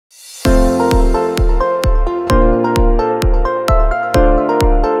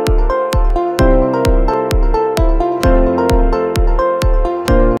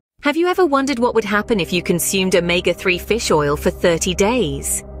you ever wondered what would happen if you consumed omega-3 fish oil for 30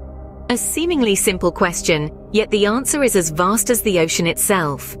 days? A seemingly simple question, yet the answer is as vast as the ocean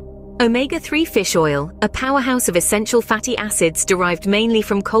itself. Omega-3 fish oil, a powerhouse of essential fatty acids derived mainly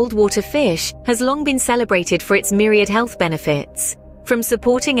from cold water fish, has long been celebrated for its myriad health benefits. From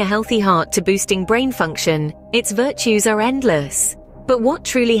supporting a healthy heart to boosting brain function, its virtues are endless. But what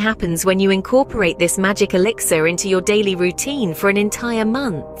truly happens when you incorporate this magic elixir into your daily routine for an entire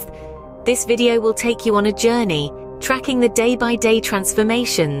month? This video will take you on a journey, tracking the day-by-day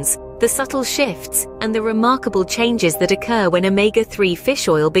transformations, the subtle shifts, and the remarkable changes that occur when omega-3 fish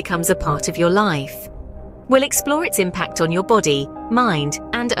oil becomes a part of your life. We'll explore its impact on your body, mind,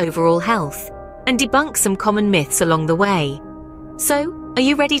 and overall health, and debunk some common myths along the way. So, are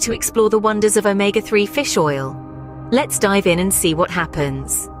you ready to explore the wonders of omega-3 fish oil? Let's dive in and see what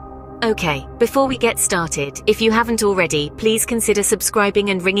happens. Okay, before we get started, if you haven't already, please consider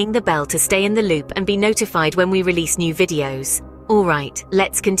subscribing and ringing the bell to stay in the loop and be notified when we release new videos. Alright,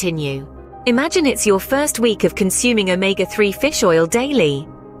 let's continue. Imagine it's your first week of consuming omega-3 fish oil daily.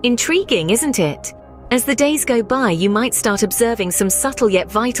 Intriguing, isn't it? As the days go by, you might start observing some subtle yet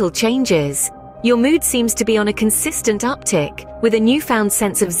vital changes. Your mood seems to be on a consistent uptick, with a newfound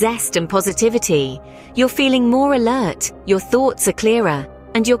sense of zest and positivity. You're feeling more alert, your thoughts are clearer,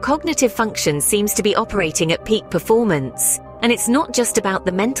 and your cognitive function seems to be operating at peak performance. And it's not just about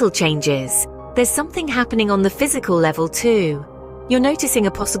the mental changes. There's something happening on the physical level too. You're noticing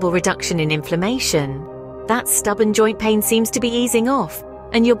a possible reduction in inflammation. That stubborn joint pain seems to be easing off,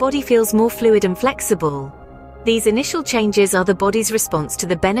 and your body feels more fluid and flexible. These initial changes are the body's response to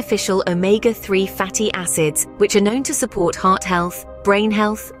the beneficial omega-3 fatty acids, which are known to support heart health, brain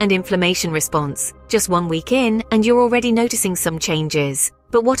health, and inflammation response. Just 1 week in, and you're already noticing some changes.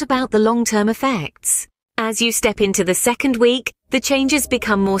 But what about the long-term effects? As you step into the second week, the changes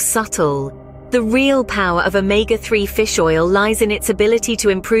become more subtle. The real power of omega-3 fish oil lies in its ability to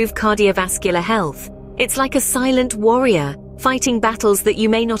improve cardiovascular health. It's like a silent warrior, fighting battles that you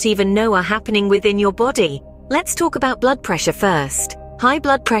may not even know are happening within your body. Let's talk about blood pressure first. High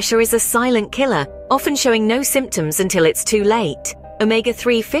blood pressure is a silent killer, often showing no symptoms until it's too late.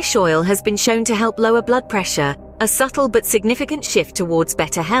 Omega-3 fish oil has been shown to help lower blood pressure, a subtle but significant shift towards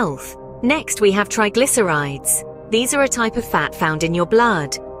better health. Next, we have triglycerides. These are a type of fat found in your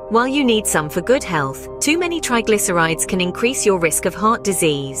blood. While you need some for good health, too many triglycerides can increase your risk of heart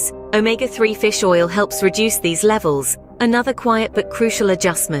disease. Omega-3 fish oil helps reduce these levels, another quiet but crucial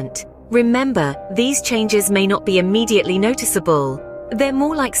adjustment. Remember, these changes may not be immediately noticeable. They're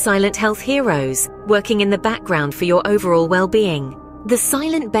more like silent health heroes, working in the background for your overall well-being. The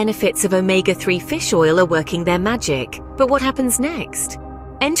silent benefits of omega-3 fish oil are working their magic. But what happens next?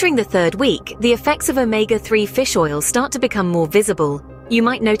 Entering the third week, the effects of omega-3 fish oil start to become more visible. You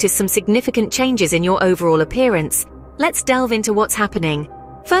might notice some significant changes in your overall appearance. Let's delve into what's happening.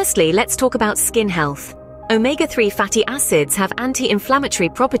 Firstly, let's talk about skin health. Omega-3 fatty acids have anti-inflammatory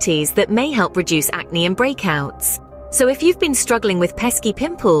properties that may help reduce acne and breakouts. So if you've been struggling with pesky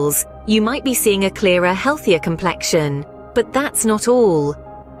pimples, you might be seeing a clearer, healthier complexion. But that's not all.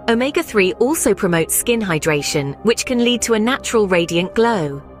 Omega-3 also promotes skin hydration, which can lead to a natural radiant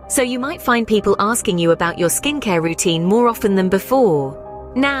glow. So you might find people asking you about your skincare routine more often than before.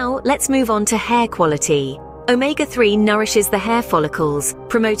 Now, let's move on to hair quality. Omega-3 nourishes the hair follicles,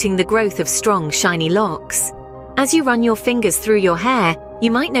 promoting the growth of strong, shiny locks. As you run your fingers through your hair,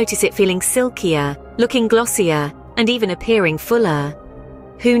 you might notice it feeling silkier, looking glossier, and even appearing fuller.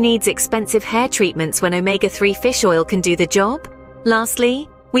 Who needs expensive hair treatments when omega-3 fish oil can do the job? Lastly,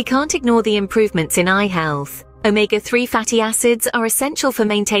 we can't ignore the improvements in eye health. Omega-3 fatty acids are essential for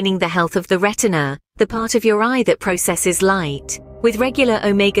maintaining the health of the retina, the part of your eye that processes light. With regular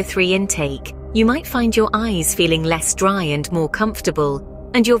omega-3 intake, you might find your eyes feeling less dry and more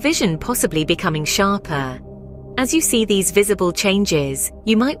comfortable, and your vision possibly becoming sharper. As you see these visible changes,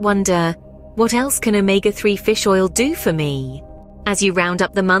 you might wonder, what else can omega-3 fish oil do for me? As you round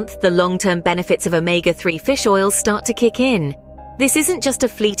up the month, the long-term benefits of omega-3 fish oil start to kick in. This isn't just a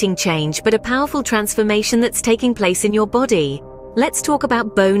fleeting change, but a powerful transformation that's taking place in your body. Let's talk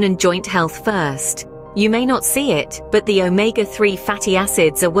about bone and joint health first. You may not see it, but the omega-3 fatty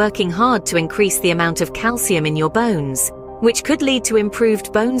acids are working hard to increase the amount of calcium in your bones, which could lead to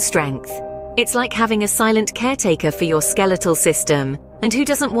improved bone strength. It's like having a silent caretaker for your skeletal system, and who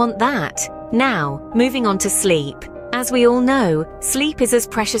doesn't want that? Now, moving on to sleep. As we all know, sleep is as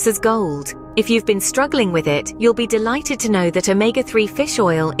precious as gold. If you've been struggling with it, you'll be delighted to know that omega-3 fish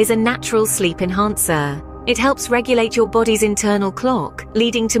oil is a natural sleep enhancer. It helps regulate your body's internal clock,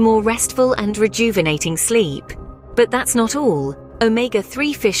 leading to more restful and rejuvenating sleep. But that's not all.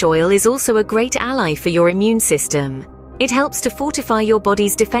 Omega-3 fish oil is also a great ally for your immune system. It helps to fortify your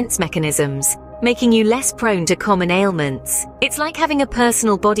body's defense mechanisms, making you less prone to common ailments. It's like having a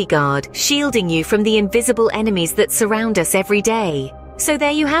personal bodyguard, shielding you from the invisible enemies that surround us every day. So there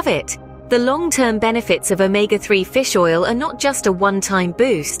you have it. The long-term benefits of omega-3 fish oil are not just a one-time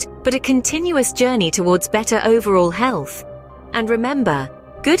boost, but a continuous journey towards better overall health. And remember,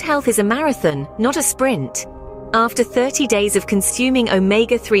 good health is a marathon, not a sprint. After 30 days of consuming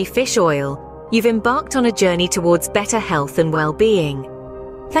omega-3 fish oil, you've embarked on a journey towards better health and well-being.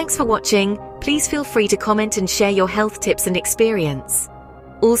 Thanks for watching. Please feel free to comment and share your health tips and experience.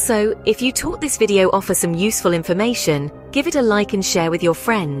 Also, if you thought this video offer some useful information, give it a like and share with your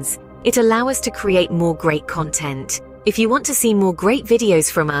friends. It allows us to create more great content. If you want to see more great videos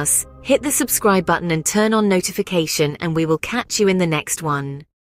from us, hit the subscribe button and turn on notification, and we will catch you in the next one.